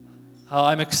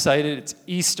I'm excited. It's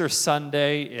Easter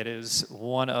Sunday. It is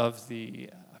one of the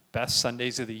best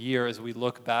Sundays of the year as we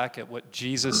look back at what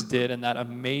Jesus did in that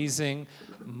amazing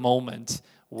moment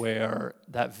where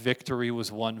that victory was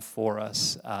won for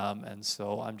us. And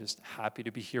so I'm just happy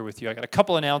to be here with you. I got a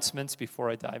couple announcements before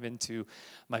I dive into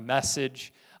my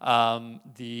message.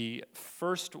 The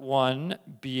first one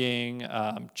being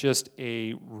just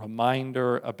a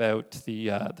reminder about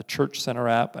the Church Center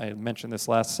app. I mentioned this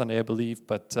last Sunday, I believe,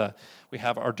 but we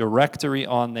have our directory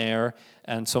on there.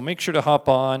 And so make sure to hop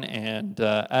on and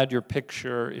add your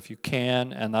picture if you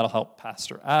can, and that'll help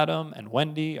Pastor Adam and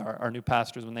Wendy, our new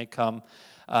pastors, when they come.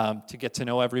 To get to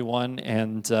know everyone.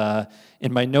 And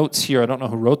in my notes here, I don't know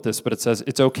who wrote this, but it says,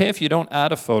 it's okay if you don't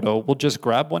add a photo. We'll just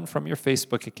grab one from your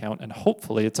Facebook account, and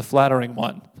hopefully it's a flattering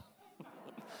one.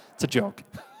 It's a joke.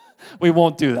 We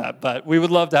won't do that, but we would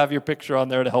love to have your picture on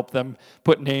there to help them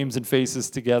put names and faces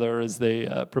together as they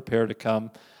prepare to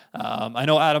come. I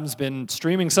know Adam's been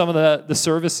streaming some of the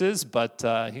services, but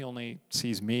he only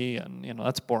sees me, and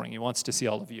that's boring. He wants to see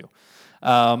all of you.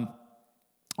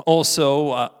 Also,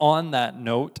 on that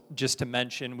note, just to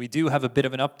mention, we do have a bit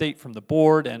of an update from the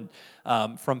board and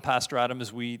from Pastor Adam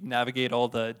as we navigate all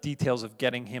the details of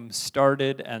getting him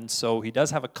started. And so he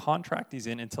does have a contract he's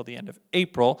in until the end of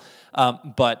April.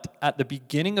 But at the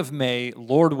beginning of May,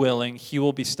 Lord willing, he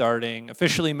will be starting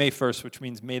officially May 1st, which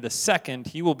means May the 2nd,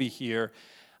 he will be here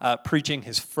preaching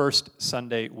his first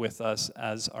Sunday with us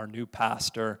as our new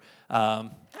pastor.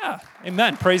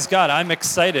 Amen. Praise God. I'm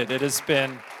excited. It has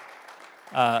been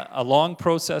a long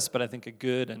process, but I think a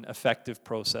good and effective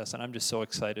process, and I'm just so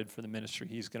excited for the ministry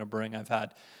he's going to bring. I've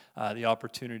had the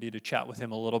opportunity to chat with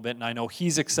him a little bit, and I know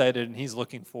he's excited, and he's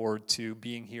looking forward to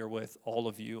being here with all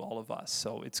of you, all of us,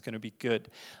 so it's going to be good.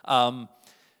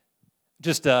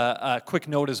 Just a quick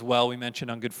note as well, we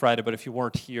mentioned on Good Friday, but if you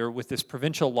weren't here, with this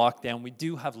provincial lockdown, we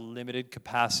do have limited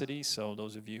capacity, so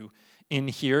those of you in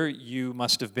here, you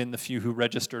must have been the few who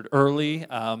registered early,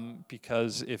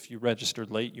 because if you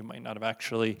registered late, you might not have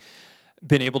actually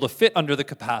been able to fit under the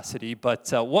capacity. But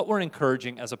what we're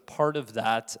encouraging as a part of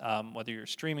that, whether you're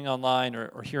streaming online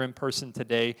or here in person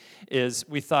today, is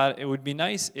we thought it would be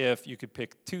nice if you could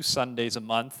pick 2 Sundays a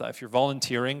month. If you're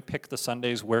volunteering, pick the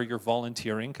Sundays where you're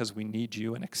volunteering, because we need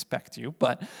you and expect you.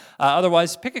 But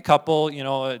otherwise, pick a couple,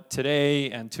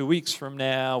 today and 2 weeks from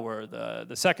now, or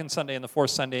the second Sunday and the fourth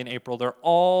Sunday in April. They're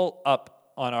all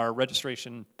up on our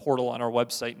registration portal on our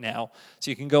website now,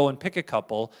 so you can go and pick a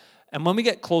couple. And when we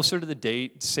get closer to the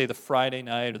date, say the Friday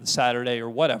night or the Saturday or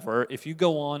whatever, if you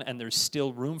go on and there's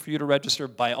still room for you to register,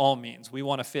 by all means. We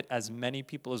want to fit as many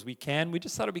people as we can. We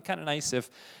just thought it'd be kind of nice if,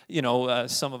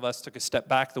 some of us took a step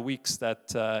back the weeks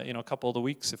that, a couple of the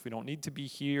weeks if we don't need to be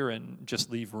here and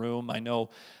just leave room. I know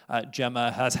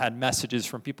Gemma has had messages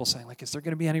from people saying, is there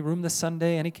going to be any room this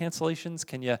Sunday? Any cancellations?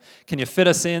 Can you fit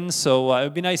us in? So it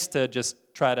would be nice to just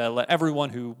try to let everyone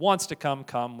who wants to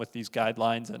come with these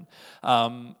guidelines. And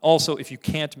also, if you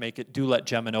can't make it, do let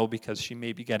Gemma know, because she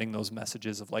may be getting those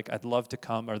messages of I'd love to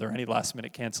come. Are there any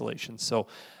last-minute cancellations? So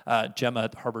Gemma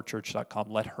at harborchurch.com,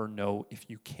 let her know if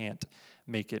you can't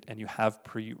make it and you have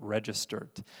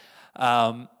pre-registered.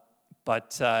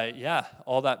 But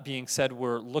all that being said,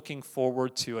 we're looking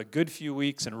forward to a good few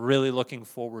weeks and really looking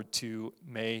forward to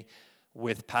May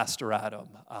with Pastor Adam.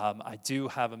 I do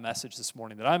have a message this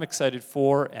morning that I'm excited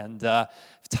for, and I've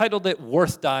titled it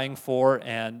Worth Dying For,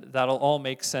 and that'll all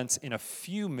make sense in a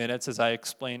few minutes as I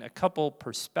explain a couple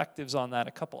perspectives on that,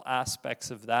 a couple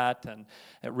aspects of that, and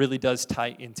it really does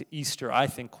tie into Easter, I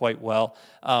think, quite well.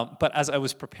 But as I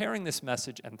was preparing this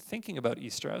message and thinking about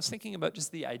Easter, I was thinking about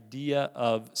just the idea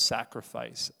of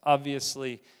sacrifice.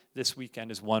 Obviously, this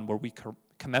weekend is one where we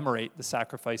commemorate the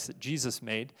sacrifice that Jesus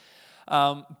made.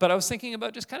 But I was thinking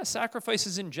about just kind of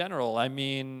sacrifices in general. I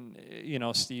mean,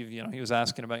 Steve, he was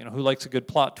asking about, who likes a good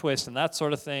plot twist and that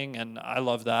sort of thing, and I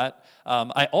love that.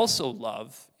 I also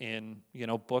love in,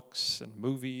 books and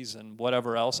movies and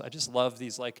whatever else, I just love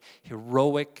these,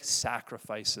 heroic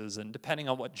sacrifices, and depending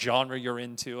on what genre you're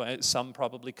into, some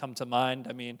probably come to mind.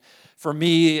 I mean, for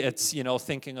me, it's,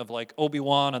 thinking of,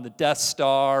 Obi-Wan on the Death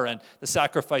Star and the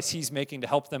sacrifice he's making to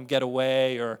help them get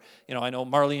away, or, I know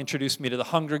Marley introduced me to the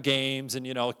Hunger Games, and,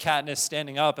 Katniss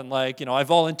standing up and I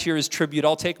volunteer as tribute,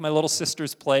 I'll take my little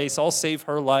sister's place, I'll save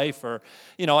her life, or,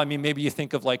 maybe you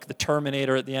think of, the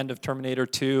Terminator at the end of Terminator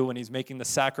 2 when he's making the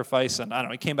sacrifice, and I don't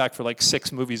know, he came back for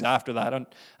 6 movies after that.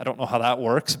 I don't know how that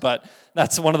works, but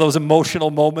that's one of those emotional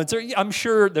moments. Or I'm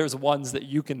sure there's ones that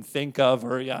you can think of,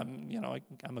 or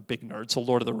I'm a big nerd, so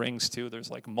Lord of the Rings too.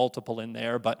 There's multiple in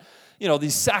there, but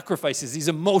these sacrifices, these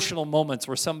emotional moments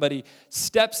where somebody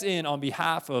steps in on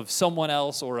behalf of someone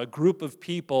else or a group of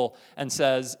people and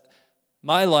says,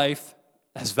 My life,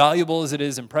 as valuable as it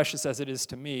is and precious as it is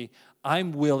to me,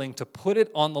 I'm willing to put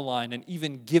it on the line and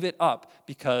even give it up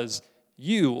because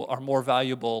you are more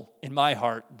valuable in my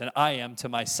heart than I am to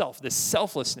myself. This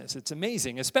selflessness, it's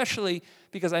amazing, especially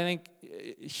because I think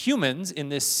humans in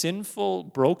this sinful,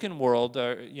 broken world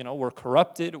we're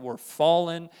corrupted, we're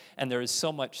fallen, and there is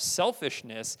so much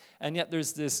selfishness, and yet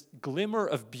there's this glimmer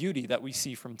of beauty that we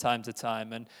see from time to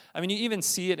time. And I mean, you even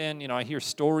see it in, I hear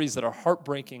stories that are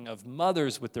heartbreaking of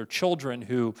mothers with their children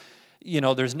who,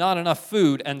 there's not enough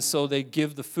food, and so they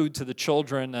give the food to the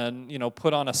children and,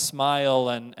 put on a smile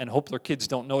and hope their kids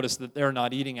don't notice that they're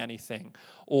not eating anything.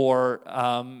 Or,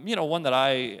 one that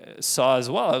I saw as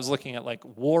well, I was looking at like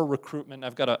war recruitment.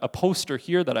 I've got a poster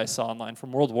here that I saw online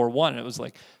from World War I, and it was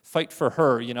like, fight for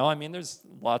her, I mean, there's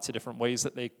lots of different ways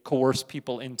that they coerce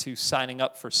people into signing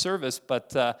up for service,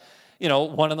 but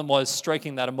one of them was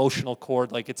striking that emotional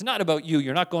chord, like, it's not about you,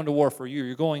 you're not going to war for you,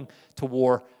 you're going to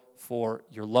war for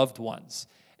your loved ones.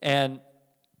 And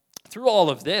through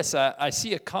all of this, I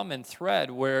see a common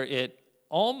thread where it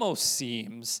almost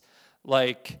seems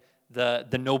like the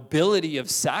nobility of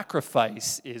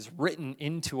sacrifice is written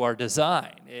into our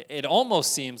design. It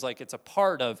almost seems like it's a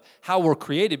part of how we're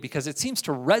created because it seems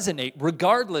to resonate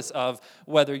regardless of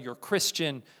whether you're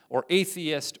Christian or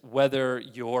atheist, whether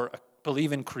you're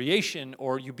believe in creation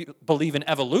or you believe in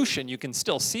evolution. You can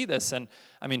still see this. And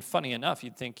I mean, funny enough,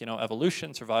 you'd think,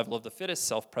 evolution, survival of the fittest,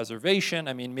 self-preservation.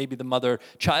 I mean, maybe the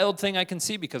mother-child thing I can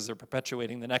see because they're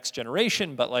perpetuating the next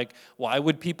generation. But like, why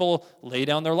would people lay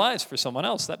down their lives for someone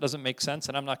else? That doesn't make sense.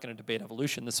 And I'm not going to debate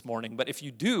evolution this morning. But if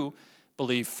you do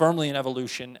believe firmly in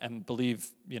evolution and believe,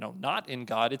 not in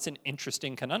God, it's an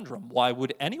interesting conundrum. Why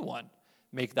would anyone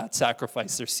make that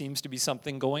sacrifice? There seems to be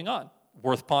something going on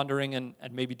worth pondering and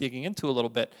maybe digging into a little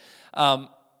bit.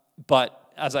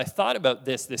 But as I thought about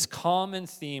this common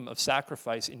theme of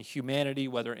sacrifice in humanity,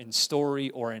 whether in story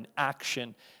or in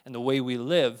action and the way we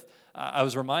live, I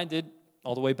was reminded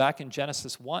all the way back in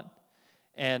Genesis 1.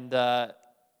 And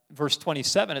verse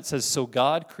 27, it says, "So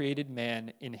God created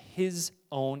man in his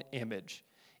own image.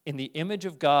 In the image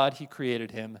of God he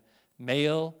created him,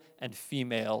 male and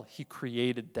female he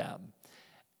created them."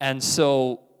 And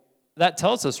so that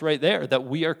tells us right there that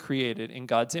we are created in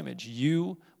God's image.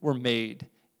 You were made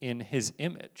in his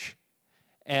image.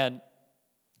 And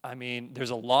I mean, there's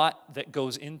a lot that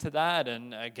goes into that.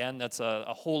 And again, that's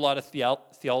a whole lot of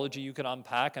theology you could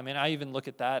unpack. I mean, I even look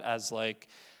at that as like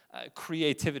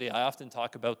creativity. I often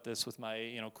talk about this with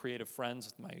my, creative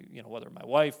friends, with my, whether my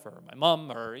wife or my mom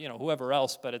or, whoever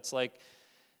else. But it's like,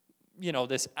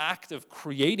 this act of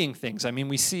creating things. I mean,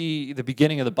 we see the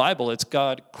beginning of the Bible, it's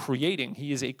God creating.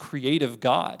 He is a creative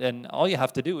God. And all you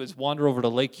have to do is wander over to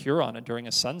Lake Huron during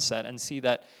a sunset and see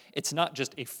that it's not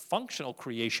just a functional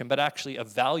creation, but actually a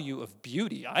value of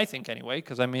beauty, I think anyway,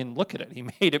 because, I mean, look at it. He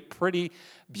made it pretty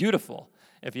beautiful,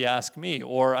 if you ask me.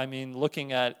 Or, I mean,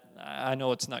 looking at, I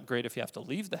know it's not great if you have to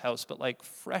leave the house, but like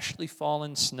freshly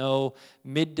fallen snow,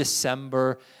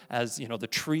 mid-December, as, the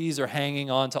trees are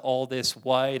hanging on to all this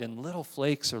white and little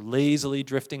flakes are lazily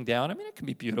drifting down. I mean, it can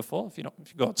be beautiful. If you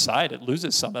go outside, it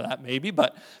loses some of that maybe,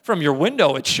 but from your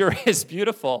window, it sure is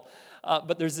beautiful.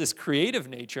 But there's this creative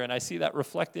nature, and I see that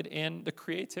reflected in the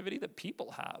creativity that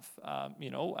people have.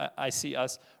 I see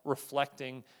us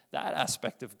reflecting that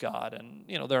aspect of God, and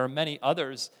there are many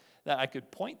others that I could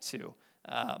point to.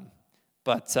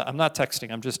 But I'm not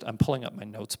texting. I'm pulling up my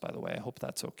notes, by the way. I hope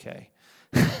that's okay.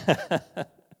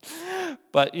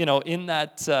 But in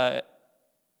that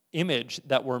image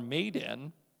that we're made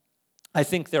in, I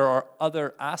think there are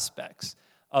other aspects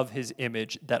of his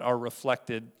image that are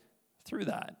reflected through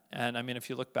that. And I mean, if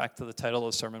you look back to the title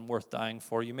of the sermon, Worth Dying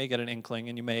For, you may get an inkling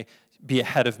and you may be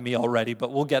ahead of me already,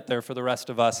 but we'll get there for the rest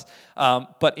of us.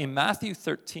 But in Matthew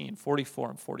 13, 44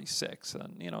 and 46,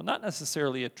 and not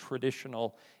necessarily a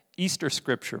traditional Easter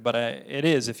scripture, but it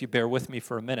is if you bear with me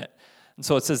for a minute. And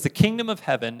so it says, "The kingdom of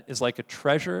heaven is like a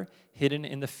treasure hidden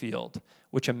in the field,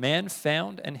 which a man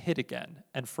found and hid again.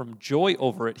 And from joy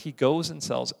over it, he goes and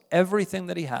sells everything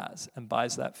that he has and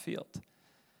buys that field."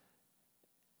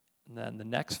 And then the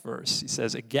next verse, he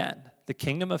says, "Again, the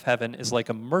kingdom of heaven is like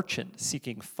a merchant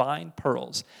seeking fine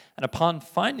pearls. And upon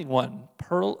finding one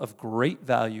pearl of great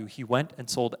value, he went and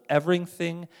sold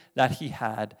everything that he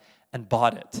had and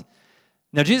bought it."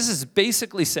 Now, Jesus is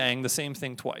basically saying the same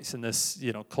thing twice in this,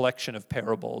 collection of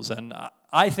parables. And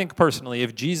I think personally,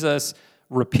 if Jesus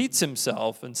repeats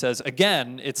himself and says,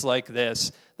 "Again, it's like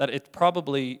this," that it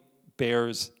probably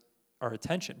bears our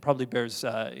attention, probably bears,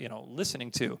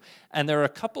 listening to. And there are a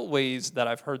couple ways that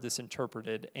I've heard this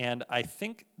interpreted, and I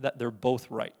think that they're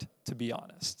both right, to be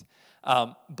honest.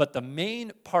 But the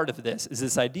main part of this is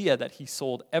this idea that he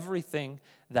sold everything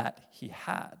that he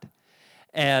had.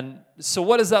 And so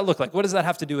what does that look like? What does that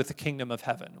have to do with the kingdom of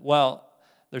heaven? Well,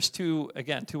 there's two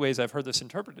ways I've heard this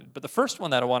interpreted. But the first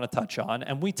one that I want to touch on,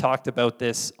 and we talked about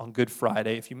this on Good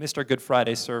Friday. If you missed our Good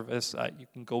Friday service, you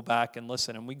can go back and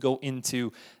listen. And we go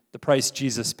into the price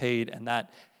Jesus paid and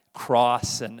that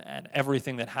cross and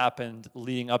everything that happened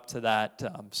leading up to that.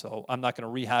 So I'm not going to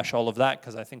rehash all of that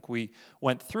because I think we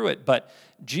went through it. But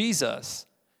Jesus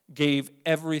gave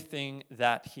everything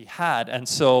that he had. And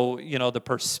so, the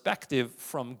perspective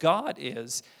from God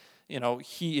is,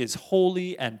 he is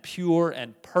holy and pure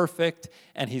and perfect,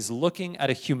 and he's looking at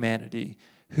a humanity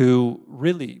who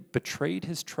really betrayed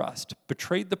his trust,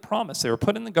 betrayed the promise. They were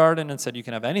put in the garden and said, you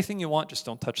can have anything you want, just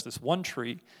don't touch this one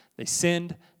tree. They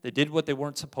sinned, they did what they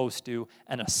weren't supposed to,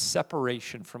 and a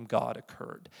separation from God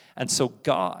occurred. And so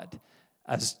God,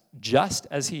 as just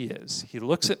as he is, he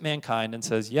looks at mankind and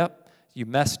says, yep, you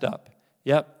messed up.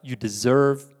 Yep, you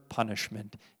deserve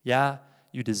punishment. Yeah,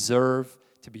 you deserve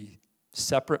to be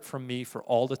separate from me for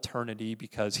all eternity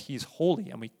because he's holy.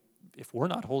 And if we're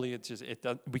not holy,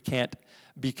 we can't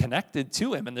be connected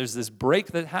to him. And there's this break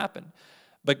that happened.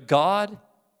 But God,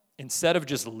 instead of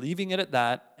just leaving it at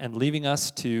that and leaving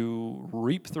us to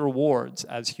reap the rewards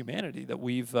as humanity that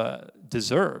we've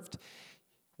deserved,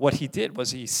 what he did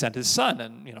was he sent his son.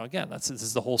 And, again, this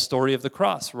is the whole story of the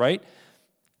cross, right?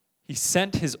 He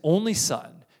sent his only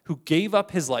son who gave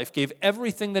up his life, gave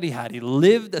everything that he had. He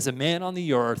lived as a man on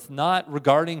the earth, not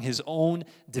regarding his own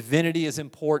divinity as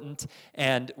important,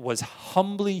 and was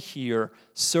humbly here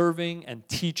serving and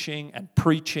teaching and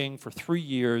preaching for 3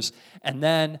 years, and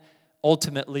then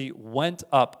ultimately went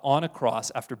up on a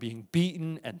cross after being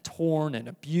beaten and torn and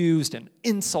abused and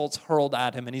insults hurled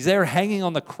at him. And he's there hanging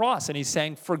on the cross, and he's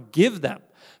saying, forgive them,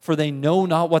 for they know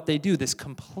not what they do. This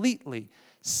completely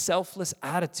selfless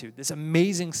attitude, this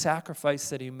amazing sacrifice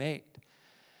that he made.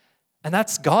 And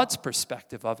that's God's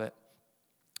perspective of it.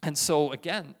 And so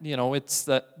again, it's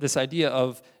this idea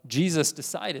of Jesus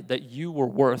decided that you were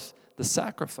worth the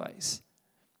sacrifice,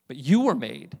 but you were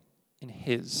made in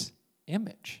his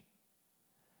image.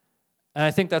 And I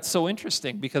think that's so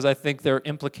interesting because I think there are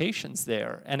implications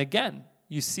there. And again,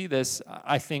 you see this,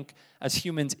 I think, as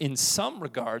humans, in some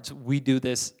regards, we do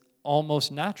this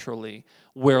almost naturally,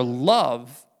 where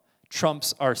love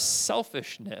trumps our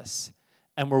selfishness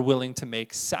and we're willing to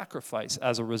make sacrifice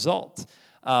as a result.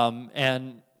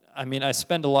 I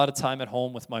spend a lot of time at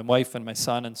home with my wife and my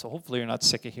son, and so hopefully you're not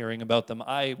sick of hearing about them.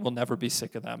 I will never be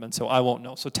sick of them, and so I won't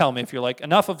know. So tell me if you're like,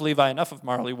 enough of Levi, enough of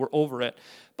Marley, we're over it.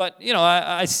 But,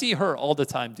 I see her all the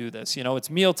time do this. It's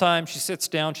mealtime, she sits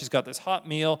down, she's got this hot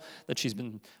meal that she's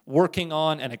been working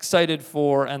on and excited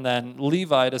for, and then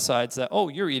Levi decides that, oh,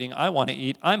 you're eating, I want to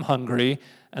eat, I'm hungry.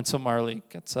 And so Marley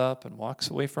gets up and walks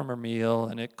away from her meal,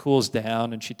 and it cools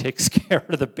down, and she takes care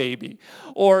of the baby.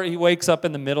 Or he wakes up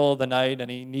in the middle of the night, and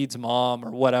he needs mom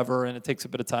or whatever, and it takes a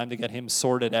bit of time to get him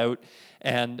sorted out.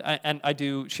 And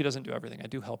she doesn't do everything. I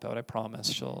do help out, I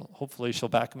promise. Hopefully she'll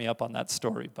back me up on that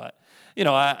story. But,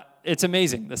 it's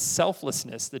amazing, the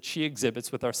selflessness that she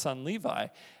exhibits with our son Levi.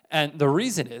 And the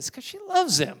reason is because she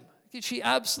loves him. She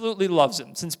absolutely loves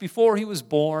him. Since before he was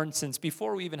born, since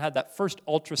before we even had that first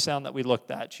ultrasound that we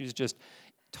looked at, she's just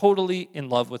totally in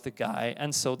love with the guy.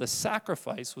 And so the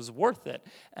sacrifice was worth it.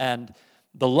 And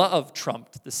the love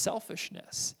trumped the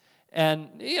selfishness. And,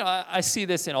 I see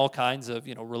this in all kinds of,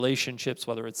 relationships,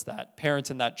 whether it's that parent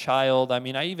and that child.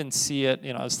 I even see it,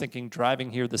 I was thinking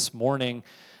driving here this morning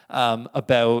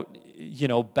about,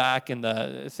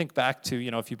 think back to,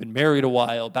 if you've been married a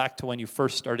while, back to when you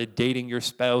first started dating your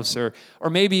spouse, or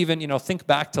maybe even, think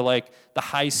back to like the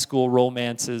high school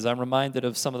romances. I'm reminded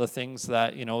of some of the things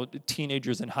that,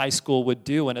 teenagers in high school would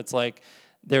do, and it's like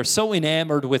they're so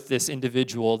enamored with this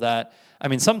individual that,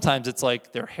 sometimes it's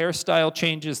like their hairstyle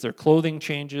changes, their clothing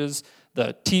changes,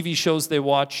 the TV shows they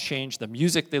watch change, the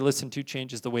music they listen to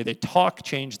changes, the way they talk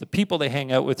change, the people they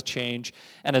hang out with change,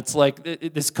 and it's like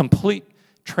this complete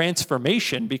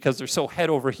transformation because they're so head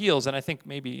over heels. And I think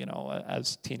maybe,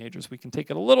 as teenagers, we can take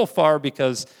it a little far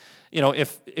because,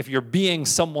 if you're being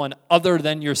someone other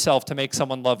than yourself to make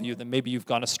someone love you, then maybe you've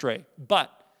gone astray. But,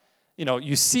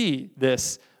 you see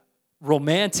this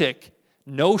romantic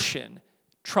notion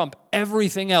trump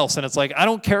everything else. And it's like, I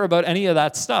don't care about any of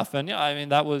that stuff. And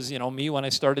that was, me when I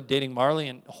started dating Marley,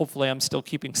 and hopefully I'm still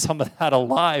keeping some of that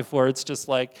alive, where it's just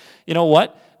like, you know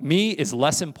what? Me is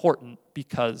less important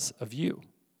because of you.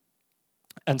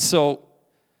 And so,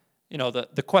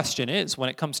 the question is, when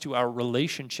it comes to our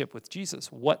relationship with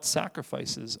Jesus, what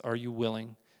sacrifices are you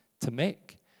willing to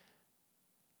make?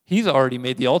 He's already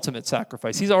made the ultimate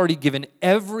sacrifice. He's already given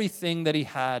everything that he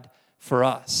had for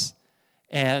us.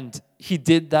 And he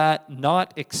did that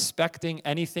not expecting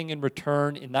anything in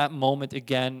return. In that moment,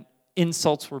 again,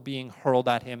 insults were being hurled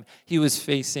at him. He was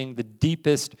facing the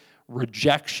deepest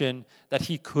rejection that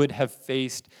he could have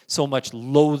faced, so much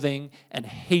loathing and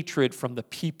hatred from the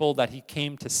people that he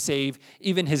came to save.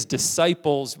 Even his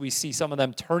disciples, we see some of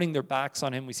them turning their backs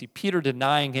on him. We see Peter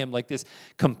denying him, like this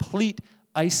complete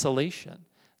isolation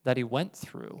that he went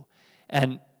through.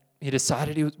 And he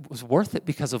decided he was worth it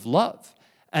because of love.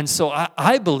 And so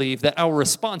I believe that our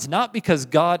response, not because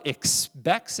God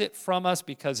expects it from us,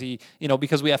 because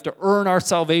because we have to earn our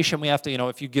salvation, we have to,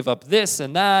 if you give up this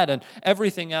and that and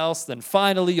everything else, then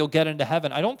finally you'll get into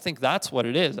heaven. I don't think that's what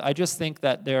it is. I just think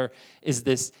that there is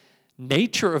this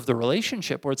nature of the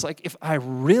relationship where it's like, if I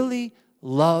really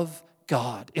love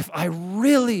God, if I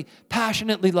really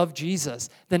passionately love Jesus,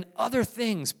 then other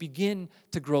things begin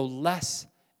to grow less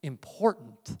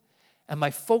important. And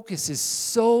my focus is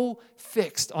so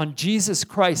fixed on Jesus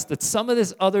Christ that some of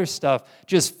this other stuff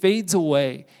just fades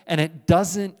away and it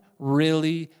doesn't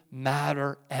really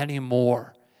matter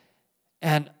anymore.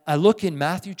 And I look in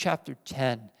Matthew chapter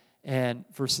 10 and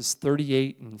verses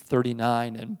 38 and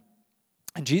 39,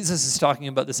 and Jesus is talking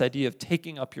about this idea of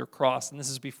taking up your cross. And this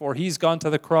is before he's gone to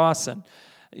the cross. And,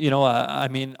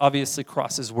 obviously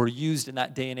crosses were used in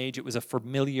that day and age. It was a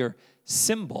familiar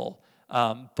symbol,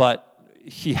 but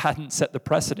he hadn't set the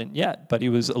precedent yet, but he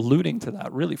was alluding to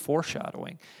that, really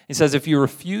foreshadowing. He says, if you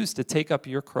refuse to take up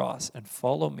your cross and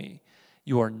follow me,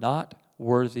 you are not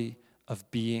worthy of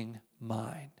being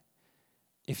mine.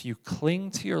 If you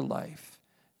cling to your life,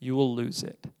 you will lose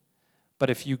it. But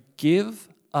if you give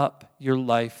up your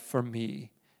life for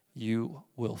me, you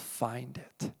will find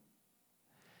it.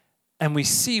 And we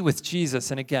see with Jesus,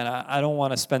 and again, I don't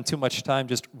want to spend too much time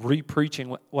just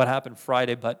re-preaching what happened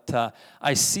Friday, but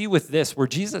I see with this where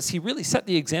Jesus, he really set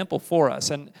the example for us.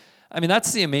 And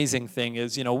that's the amazing thing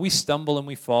is, we stumble and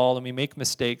we fall and we make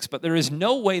mistakes, but there is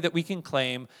no way that we can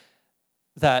claim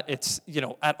that it's,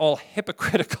 at all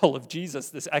hypocritical of Jesus,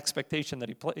 this expectation that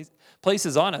he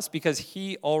places on us, because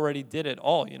he already did it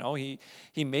all. He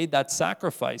made that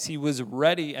sacrifice. He was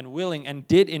ready and willing and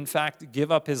did, in fact,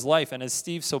 give up his life. And as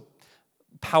Steve so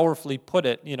powerfully put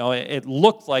it, it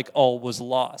looked like all was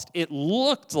lost. It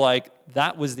looked like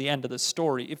that was the end of the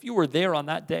story. If you were there on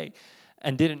that day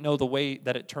and didn't know the way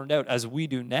that it turned out, as we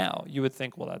do now, you would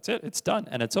think, well, that's it. It's done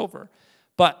and it's over.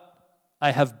 But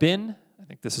I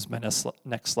think this is my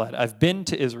next slide. I've been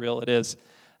to Israel. It is.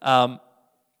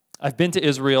 I've been to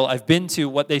Israel. I've been to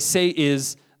what they say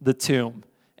is the tomb.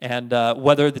 And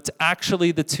whether it's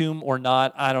actually the tomb or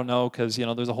not, I don't know, because,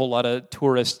 there's a whole lot of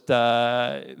tourist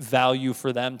value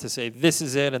for them to say this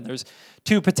is it, and there's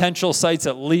 2 potential sites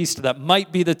at least that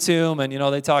might be the tomb, and,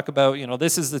 they talk about,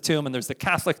 this is the tomb, and there's the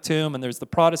Catholic tomb, and there's the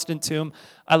Protestant tomb.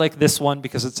 I like this one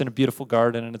because it's in a beautiful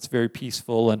garden, and it's very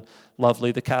peaceful and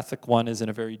lovely. The Catholic one is in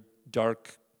a very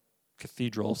dark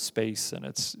cathedral space, and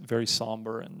it's very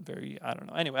somber and very, I don't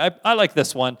know. Anyway, I like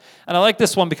this one, and I like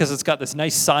this one because it's got this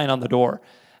nice sign on the door.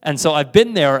 And so I've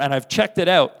been there and I've checked it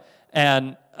out.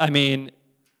 And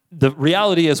the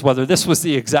reality is, whether this was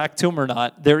the exact tomb or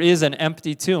not, there is an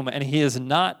empty tomb and he is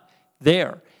not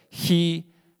there. He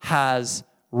has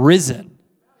risen.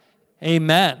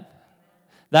 Amen.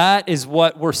 That is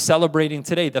what we're celebrating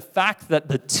today. The fact that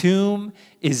the tomb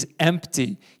is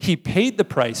empty. He paid the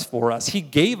price for us. He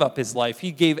gave up his life.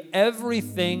 He gave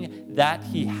everything that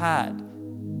he had.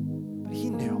 But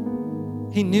he knew.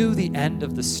 He knew the end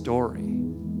of the story.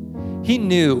 He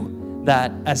knew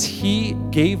that as he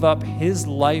gave up his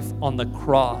life on the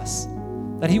cross,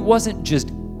 that he wasn't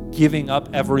just giving up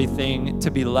everything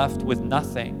to be left with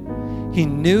nothing. He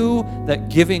knew that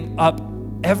giving up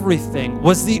everything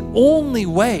was the only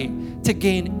way to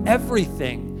gain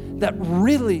everything that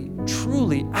really,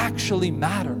 truly, actually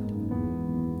mattered.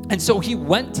 And so he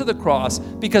went to the cross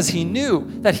because he knew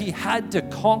that he had to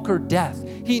conquer death.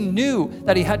 He knew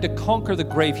that he had to conquer the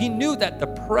grave. He knew that the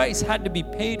price had to be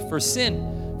paid for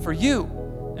sin, for you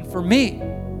and for me.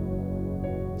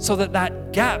 So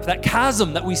that gap, that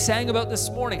chasm that we sang about this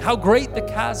morning, how great the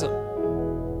chasm.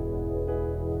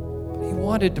 But he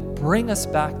wanted to bring us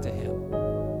back to him.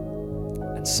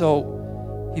 And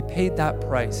so he paid that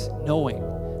price, knowing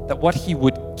that what he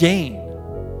would gain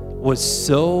was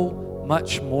so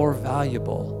much more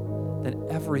valuable than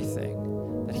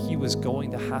everything that he was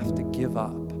going to have to give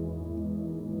up.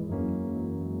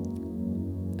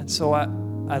 And so I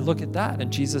look at that, and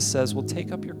Jesus says, well,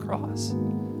 take up your cross.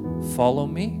 Follow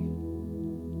me.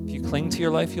 If you cling to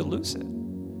your life, you'll lose it.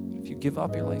 If you give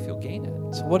up your life, you'll gain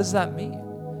it. So what does that mean?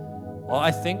 Well,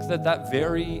 I think that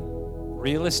very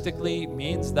realistically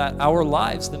means that our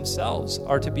lives themselves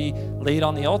are to be laid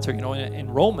on the altar. You know,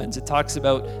 in Romans, it talks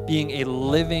about being a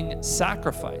living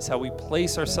sacrifice, how we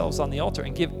place ourselves on the altar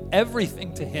and give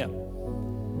everything to Him.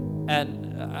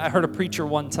 And I heard a preacher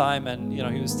one time, and, you know,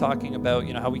 he was talking about,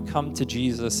 you know, how we come to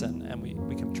Jesus and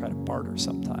we can try to barter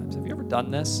sometimes. Have you ever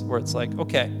done this? Where it's like,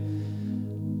 okay,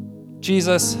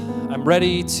 Jesus, I'm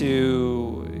ready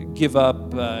to give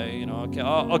up, okay,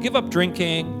 I'll give up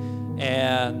drinking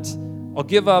and I'll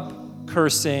give up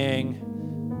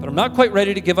cursing, but I'm not quite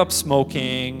ready to give up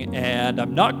smoking, and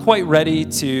I'm not quite ready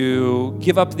to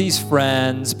give up these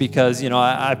friends because, you know,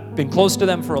 I've been close to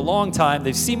them for a long time.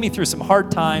 They've seen me through some hard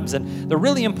times, and they're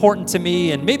really important to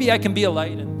me, and maybe I can be a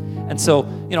light. And so,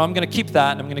 you know, I'm going to keep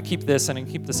that, and I'm going to keep this, and I'm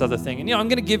going to keep this other thing. And, you know, I'm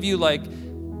going to give you like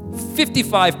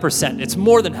 55%. It's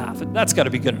more than half. That's got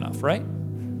to be good enough, right?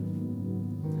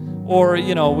 Or,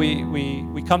 you know,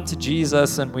 we come to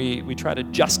Jesus and we try to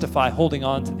justify holding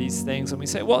on to these things, and we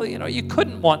say, well, you know, you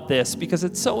couldn't want this because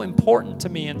it's so important to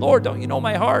me, and Lord, don't you know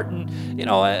my heart, and, you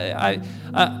know, I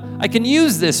can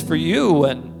use this for you,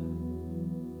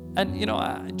 and you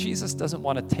know, Jesus doesn't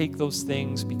want to take those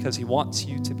things because He wants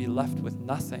you to be left with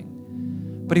nothing,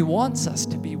 but He wants us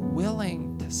to be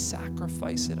willing to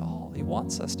sacrifice it all. He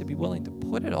wants us to be willing to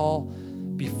put it all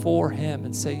before Him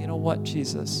and say, you know what,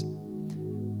 Jesus,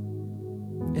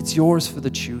 it's yours for the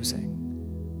choosing.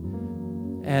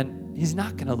 And He's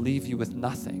not going to leave you with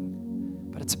nothing,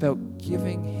 but it's about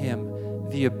giving Him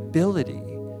the ability,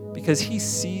 because He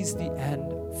sees the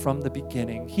end from the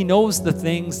beginning. He knows the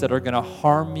things that are going to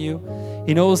harm you.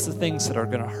 He knows the things that are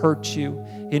going to hurt you.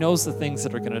 He knows the things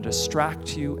that are going to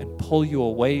distract you and pull you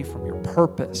away from your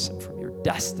purpose and from your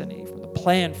destiny, from the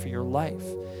plan for your life.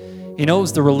 He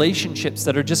knows the relationships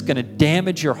that are just going to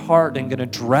damage your heart and going to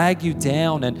drag you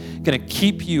down and going to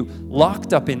keep you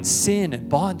locked up in sin and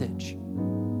bondage.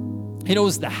 He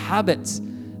knows the habits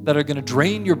that are going to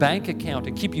drain your bank account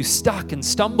and keep you stuck and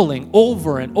stumbling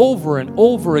over and over and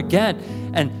over again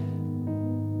and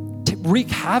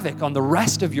wreak havoc on the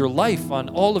rest of your life, on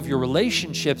all of your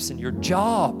relationships and your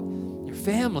job, your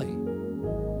family.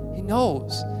 He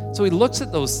knows. So He looks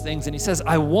at those things and He says,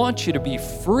 I want you to be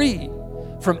free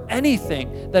from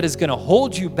anything that is going to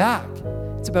hold you back.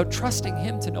 It's about trusting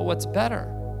Him to know what's better.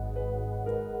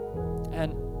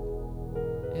 And,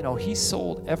 you know, He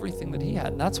sold everything that He had,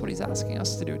 and that's what He's asking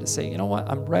us to do, to say, you know what,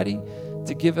 I'm ready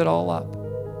to give it all up.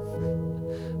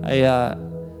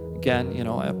 Again, you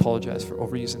know, I apologize for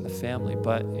overusing the family,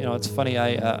 but, you know, it's funny,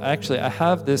 I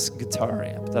have this guitar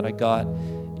amp that I got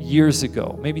years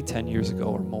ago, maybe 10 years ago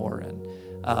or more, and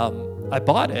I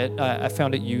bought it, I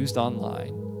found it used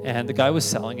online. And the guy was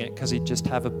selling it because he just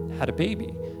had a baby.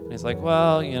 And he's like,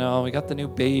 well, you know, we got the new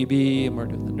baby, and we're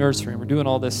doing the nursery, and we're doing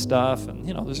all this stuff, and,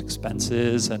 you know, there's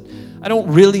expenses, and I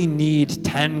don't really need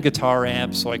 10 guitar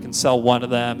amps so I can sell one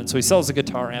of them. And so he sells a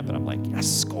guitar amp, and I'm like, yes,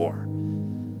 score.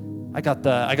 I got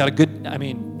a good, I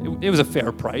mean, it was a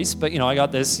fair price, but, you know, I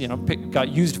got this, you know, got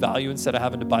used value instead of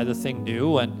having to buy the thing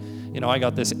new, and, you know, I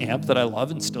got this amp that I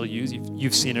love and still use.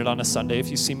 You've seen it on a Sunday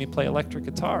if you see me play electric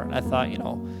guitar. And I thought, you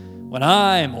know, when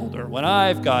I'm older, when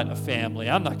I've got a family,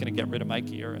 I'm not going to get rid of my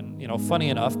gear. And, you know, funny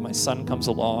enough, my son comes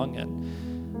along,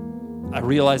 and I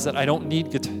realize that I don't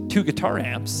need 2 guitar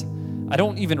amps. I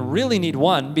don't even really need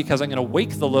one, because I'm going to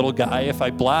wake the little guy if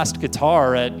I blast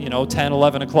guitar at, you know, 10,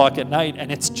 11 o'clock at night,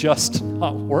 and it's just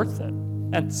not worth it.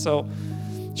 And so,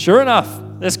 sure enough,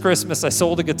 this Christmas I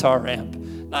sold a guitar amp.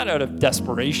 Not out of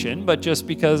desperation, but just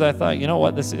because I thought, you know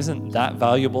what, this isn't that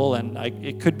valuable, and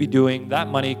that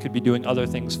money could be doing other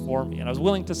things for me. And I was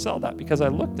willing to sell that because I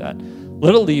looked at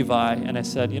little Levi and I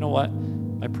said, you know what,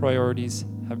 my priorities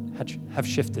have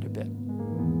shifted a bit.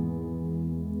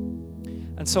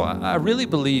 And so I really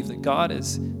believe that God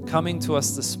is coming to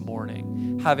us this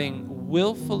morning, having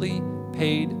willfully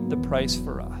paid the price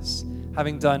for us,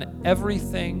 having done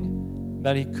everything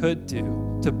that He could do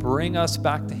to bring us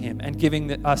back to Him, and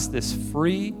giving us this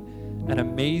free and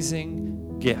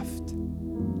amazing gift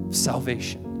of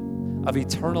salvation, of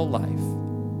eternal life.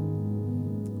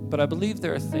 But I believe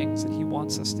there are things that He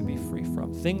wants us to be free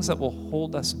from, things that will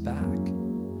hold us back,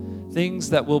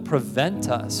 things that will prevent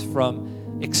us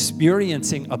from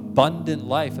experiencing abundant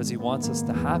life as He wants us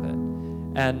to have it.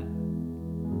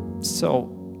 And so,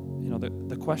 you know,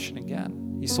 the question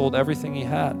again, He sold everything He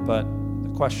had, but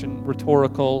question,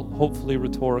 rhetorical, hopefully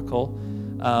rhetorical,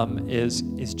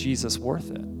 is Jesus worth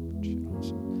it?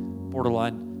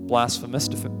 Borderline blasphemous,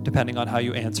 depending on how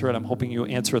you answer it. I'm hoping you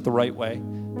answer it the right way.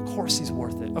 Of course He's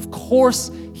worth it. Of course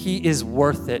He is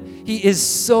worth it. He is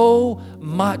so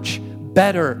much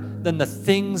better than the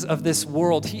things of this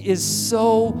world. He is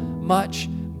so much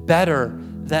better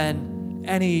than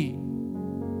any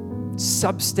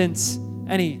substance,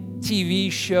 any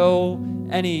TV show,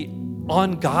 any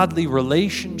ungodly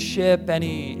relationship,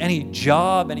 any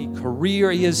job, any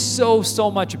career. He is so,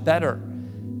 so much better.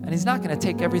 And he's not going to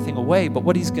take everything away, but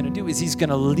what he's going to do is he's going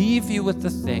to leave you with the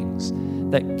things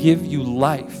that give you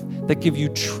life, that give you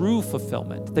true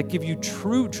fulfillment, that give you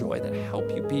true joy, that help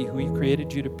you be who he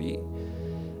created you to be.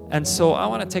 And so I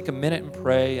want to take a minute and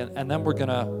pray, and then we're going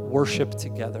to worship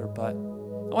together. But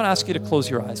I want to ask you to close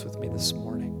your eyes with me this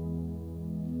morning.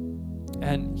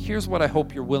 And here's what I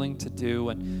hope you're willing to do.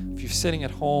 And if you're sitting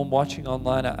at home, watching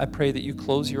online, I pray that you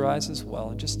close your eyes as well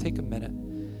and just take a minute.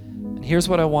 And here's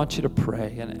what I want you to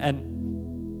pray.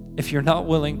 And if you're not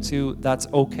willing to, that's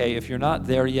okay. If you're not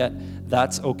there yet,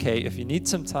 that's okay. If you need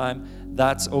some time,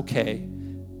 that's okay.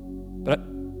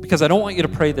 But because I don't want you to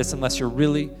pray this unless you're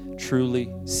really,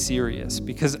 truly serious.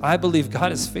 Because I believe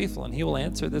God is faithful and he will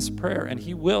answer this prayer and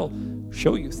he will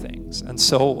show you things. And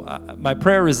so my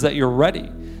prayer is that you're ready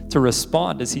to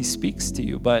respond as he speaks to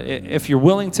you. But if you're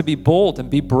willing to be bold and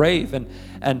be brave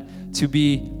and to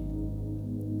be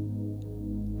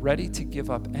ready to give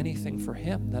up anything for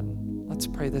him, then let's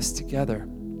pray this together.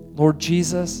 Lord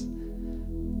Jesus,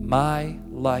 my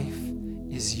life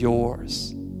is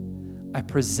yours. I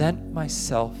present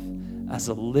myself as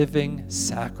a living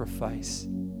sacrifice.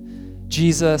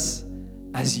 Jesus,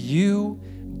 as you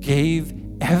gave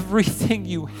everything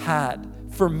you had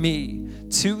for me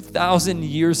 2,000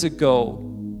 years ago,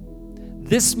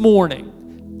 this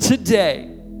morning,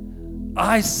 today,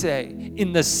 I say,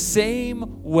 in the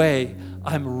same way,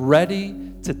 I'm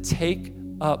ready to take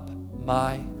up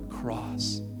my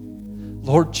cross.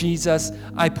 Lord Jesus,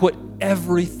 I put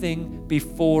everything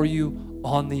before you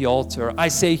on the altar. I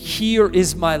say, here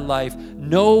is my life.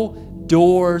 No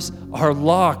doors are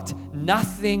locked,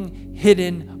 nothing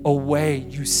hidden away.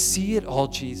 You see it all,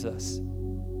 Jesus.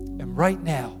 And right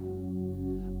now,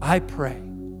 I pray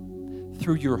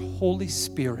through your Holy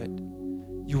Spirit,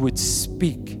 you would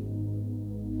speak,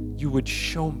 you would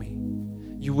show me,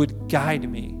 you would guide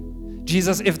me.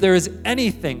 Jesus, if there is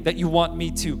anything that you want me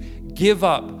to give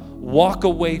up, walk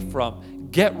away from,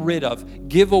 get rid of,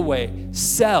 give away,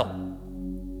 sell,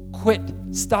 quit,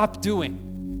 stop doing,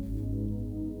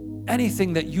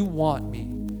 anything that you want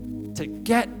me to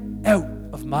get out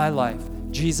of my life,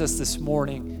 Jesus, this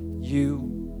morning,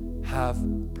 you have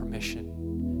permission.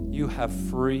 You have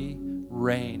free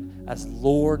reign as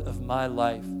Lord of my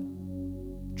life.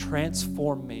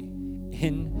 Transform me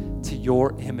into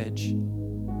your image.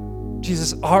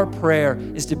 Jesus, our prayer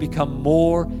is to become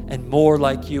more and more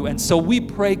like you. And so we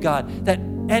pray, God, that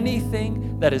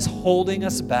anything that is holding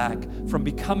us back from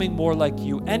becoming more like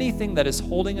you, anything that is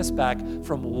holding us back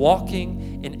from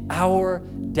walking in our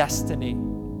destiny,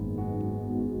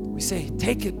 we say,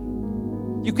 take it.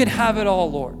 You can have it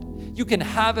all, Lord. You can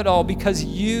have it all because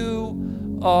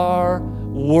you are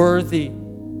worthy.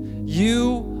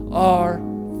 You are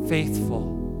faithful.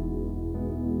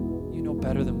 You know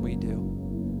better than we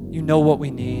do. You know what we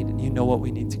need, and you know what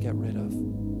we need to get rid of.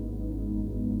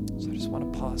 So I just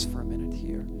want to pause for a minute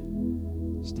here.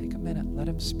 Just take a minute. Let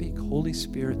him speak. Holy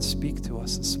Spirit, speak to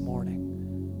us this morning.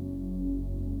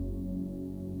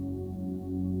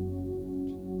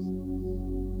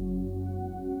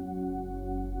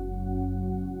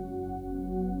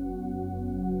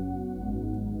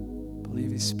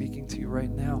 Speaking to you right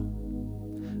now.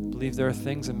 I believe there are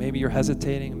things, and maybe you're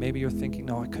hesitating, and maybe you're thinking,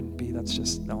 no, it couldn't be. That's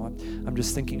just, no, I'm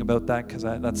just thinking about that because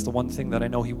that's the one thing that I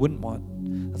know he wouldn't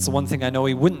want. That's the one thing I know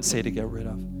he wouldn't say to get rid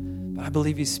of. But I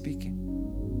believe he's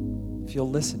speaking. If you'll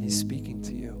listen, he's speaking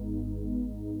to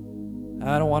you.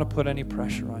 I don't want to put any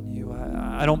pressure on you.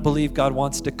 I don't believe God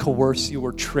wants to coerce you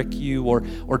or trick you or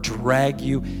drag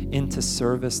you into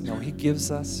service. No, he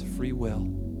gives us free will.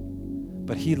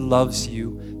 But he loves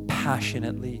you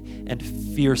passionately and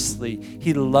fiercely.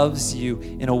 He loves you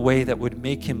in a way that would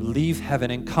make him leave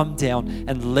heaven and come down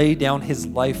and lay down his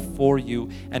life for you.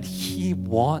 And he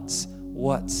wants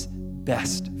what's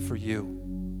best for you.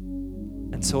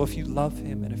 And so if you love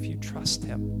him and if you trust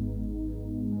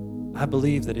him, I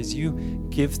believe that as you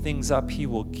give things up, he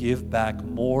will give back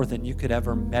more than you could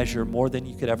ever measure, more than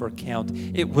you could ever count.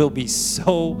 It will be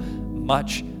so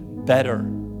much better.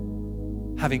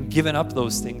 Having given up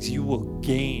those things, you will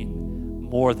gain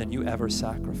more than you ever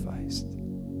sacrificed.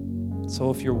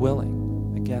 So if you're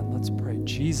willing, again, let's pray.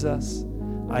 Jesus,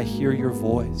 I hear your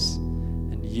voice,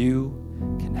 and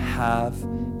you can have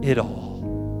it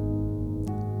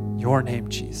all. Your name,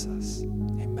 Jesus.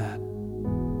 Amen.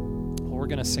 Well, we're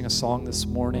going to sing a song this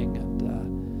morning,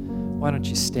 and why don't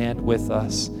you stand with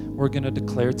us? We're we're going to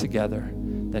declare together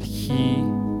that He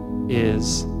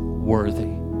is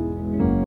worthy.